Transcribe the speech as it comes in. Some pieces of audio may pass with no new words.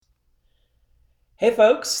Hey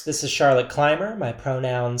folks, this is Charlotte Clymer. My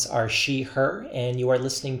pronouns are she, her, and you are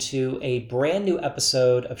listening to a brand new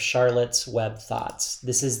episode of Charlotte's Web Thoughts.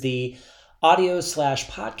 This is the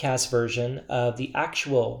audio/podcast version of the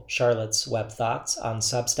actual Charlotte's Web Thoughts on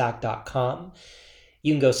Substack.com.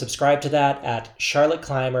 You can go subscribe to that at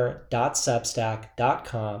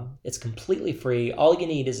charlotteclymer.substack.com. It's completely free. All you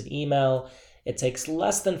need is an email. It takes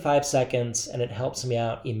less than 5 seconds, and it helps me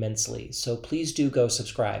out immensely. So please do go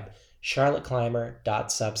subscribe.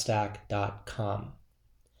 charlotteclymer.substack.com.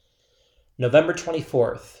 November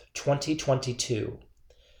 24th, 2022.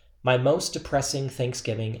 My most depressing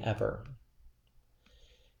Thanksgiving ever.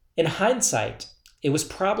 In hindsight, it was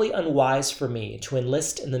probably unwise for me to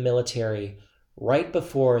enlist in the military right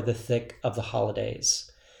before the thick of the holidays.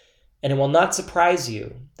 And it will not surprise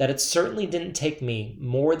you that it certainly didn't take me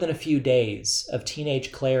more than a few days of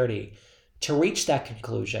teenage clarity to reach that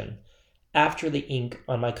conclusion after the ink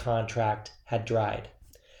on my contract had dried.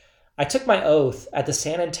 I took my oath at the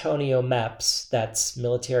San Antonio MEPS, that's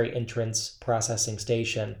Military Entrance Processing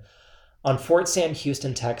Station, on Fort Sam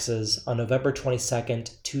Houston, Texas, on November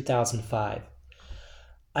 22nd, 2005.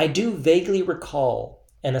 I do vaguely recall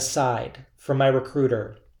an aside from my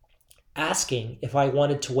recruiter asking if I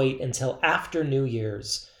wanted to wait until after New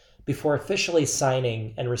Year's before officially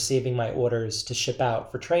signing and receiving my orders to ship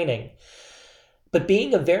out for training. But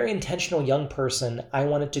being a very intentional young person, I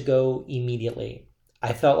wanted to go immediately.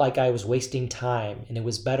 I felt like I was wasting time, and it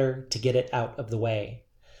was better to get it out of the way.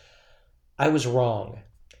 I was wrong.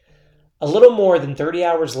 A little more than 30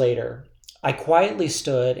 hours later, I quietly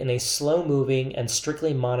stood in a slow-moving and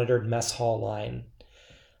strictly monitored mess hall line.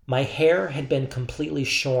 My hair had been completely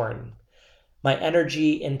shorn, my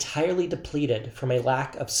energy entirely depleted from a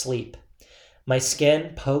lack of sleep. My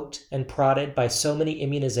skin poked and prodded by so many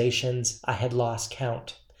immunizations I had lost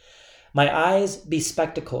count. My eyes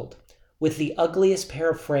bespectacled with the ugliest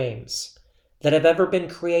pair of frames that have ever been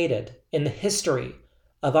created in the history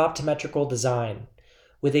of optometrical design,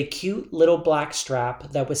 with a cute little black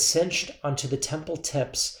strap that was cinched onto the temple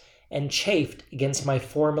tips and chafed against my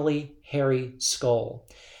formerly hairy skull.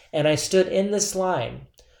 And I stood in this line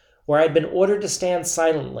where I'd been ordered to stand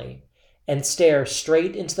silently and stare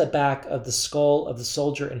straight into the back of the skull of the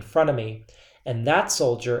soldier in front of me, and that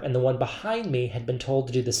soldier and the one behind me had been told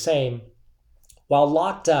to do the same, while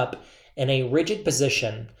locked up in a rigid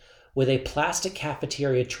position with a plastic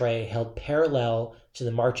cafeteria tray held parallel to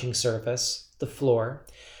the marching surface, the floor,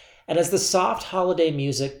 and as the soft holiday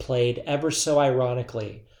music played ever so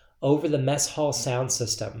ironically over the mess hall sound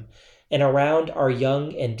system and around our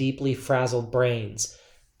young and deeply frazzled brains,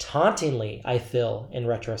 tauntingly, I feel, in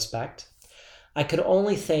retrospect, I could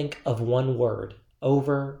only think of one word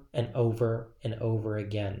over and over and over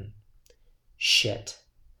again. Shit.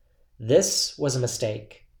 This was a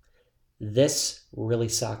mistake. This really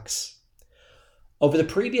sucks. Over the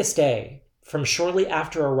previous day, from shortly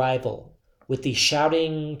after arrival, with the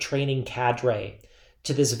shouting training cadre,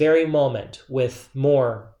 to this very moment with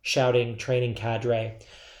more shouting training cadre,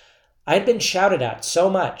 I had been shouted at so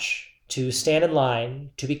much to stand in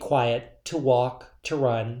line, to be quiet, to walk, to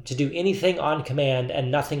run, to do anything on command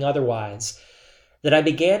and nothing otherwise, that I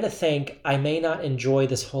began to think I may not enjoy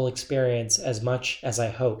this whole experience as much as I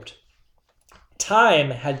hoped.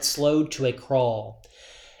 Time had slowed to a crawl,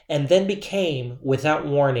 and then became, without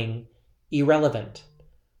warning, irrelevant.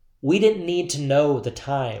 We didn't need to know the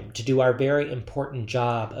time to do our very important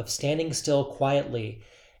job of standing still quietly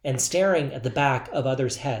and staring at the back of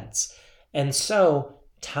others' heads, and so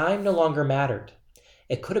time no longer mattered.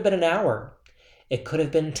 It could have been an hour. It could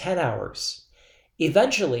have been 10 hours.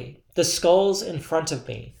 Eventually, the skulls in front of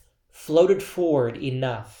me floated forward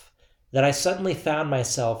enough that I suddenly found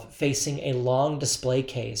myself facing a long display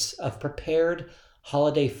case of prepared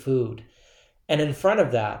holiday food, and in front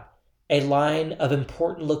of that, a line of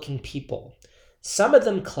important-looking people, some of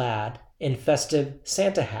them clad in festive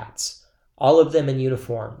Santa hats, all of them in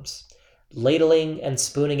uniforms, ladling and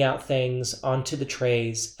spooning out things onto the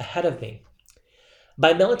trays ahead of me.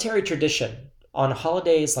 By military tradition, on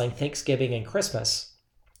holidays like Thanksgiving and Christmas,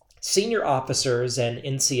 senior officers and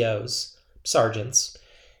NCOs, sergeants,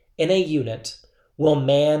 in a unit will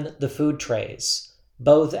man the food trays,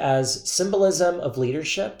 both as symbolism of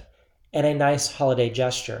leadership and a nice holiday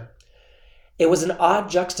gesture. It was an odd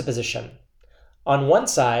juxtaposition. On one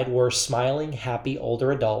side were smiling, happy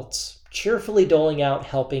older adults, cheerfully doling out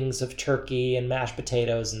helpings of turkey and mashed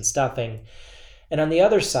potatoes and stuffing, and on the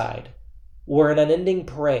other side were an unending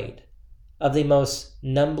parade of the most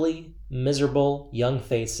numbly miserable young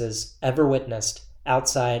faces ever witnessed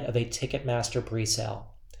outside of a Ticketmaster presale.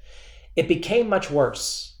 It became much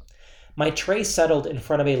worse. My tray settled in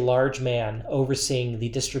front of a large man overseeing the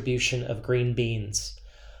distribution of green beans.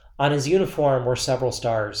 On his uniform were several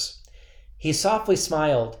stars. He softly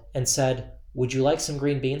smiled and said, "Would you like some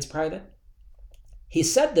green beans, Private?" He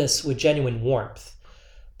said this with genuine warmth.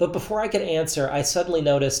 But before I could answer, I suddenly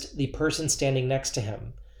noticed the person standing next to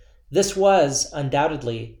him. This was,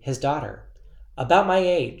 undoubtedly, his daughter, about my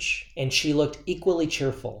age, and she looked equally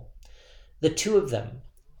cheerful. The two of them,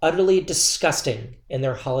 utterly disgusting in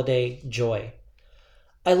their holiday joy.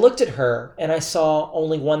 I looked at her and I saw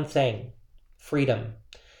only one thing: freedom.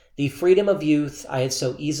 The freedom of youth I had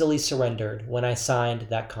so easily surrendered when I signed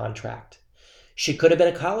that contract. She could have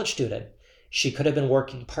been a college student. She could have been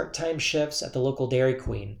working part-time shifts at the local Dairy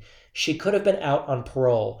Queen. She could have been out on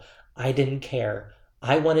parole. I didn't care.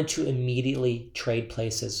 I wanted to immediately trade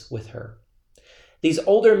places with her. These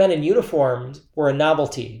older men in uniforms were a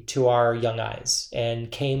novelty to our young eyes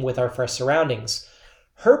and came with our fresh surroundings.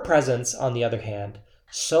 Her presence, on the other hand,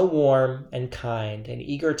 so warm and kind and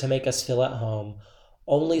eager to make us feel at home,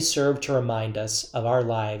 only served to remind us of our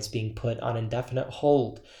lives being put on indefinite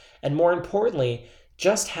hold, and more importantly,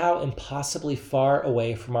 just how impossibly far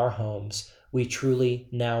away from our homes we truly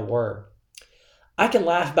now were. I can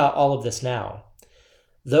laugh about all of this now.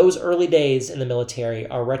 Those early days in the military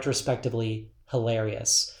are retrospectively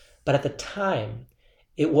hilarious, but at the time,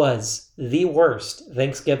 it was the worst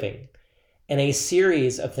Thanksgiving, and a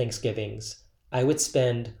series of Thanksgivings I would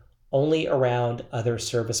spend only around other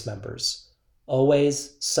service members,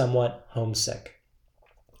 always somewhat homesick.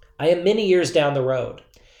 I am many years down the road,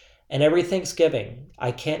 and every Thanksgiving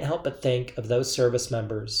I can't help but think of those service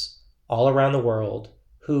members all around the world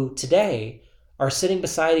who today are sitting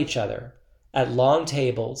beside each other at long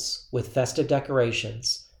tables with festive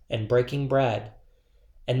decorations and breaking bread,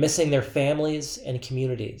 and missing their families and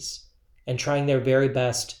communities, and trying their very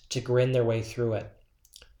best to grin their way through it.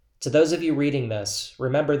 To those of you reading this,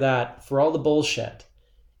 remember that, for all the bullshit,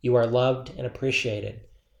 you are loved and appreciated,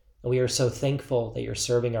 and we are so thankful that you're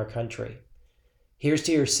serving our country. Here's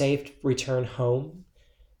to your safe return home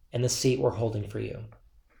and the seat we're holding for you.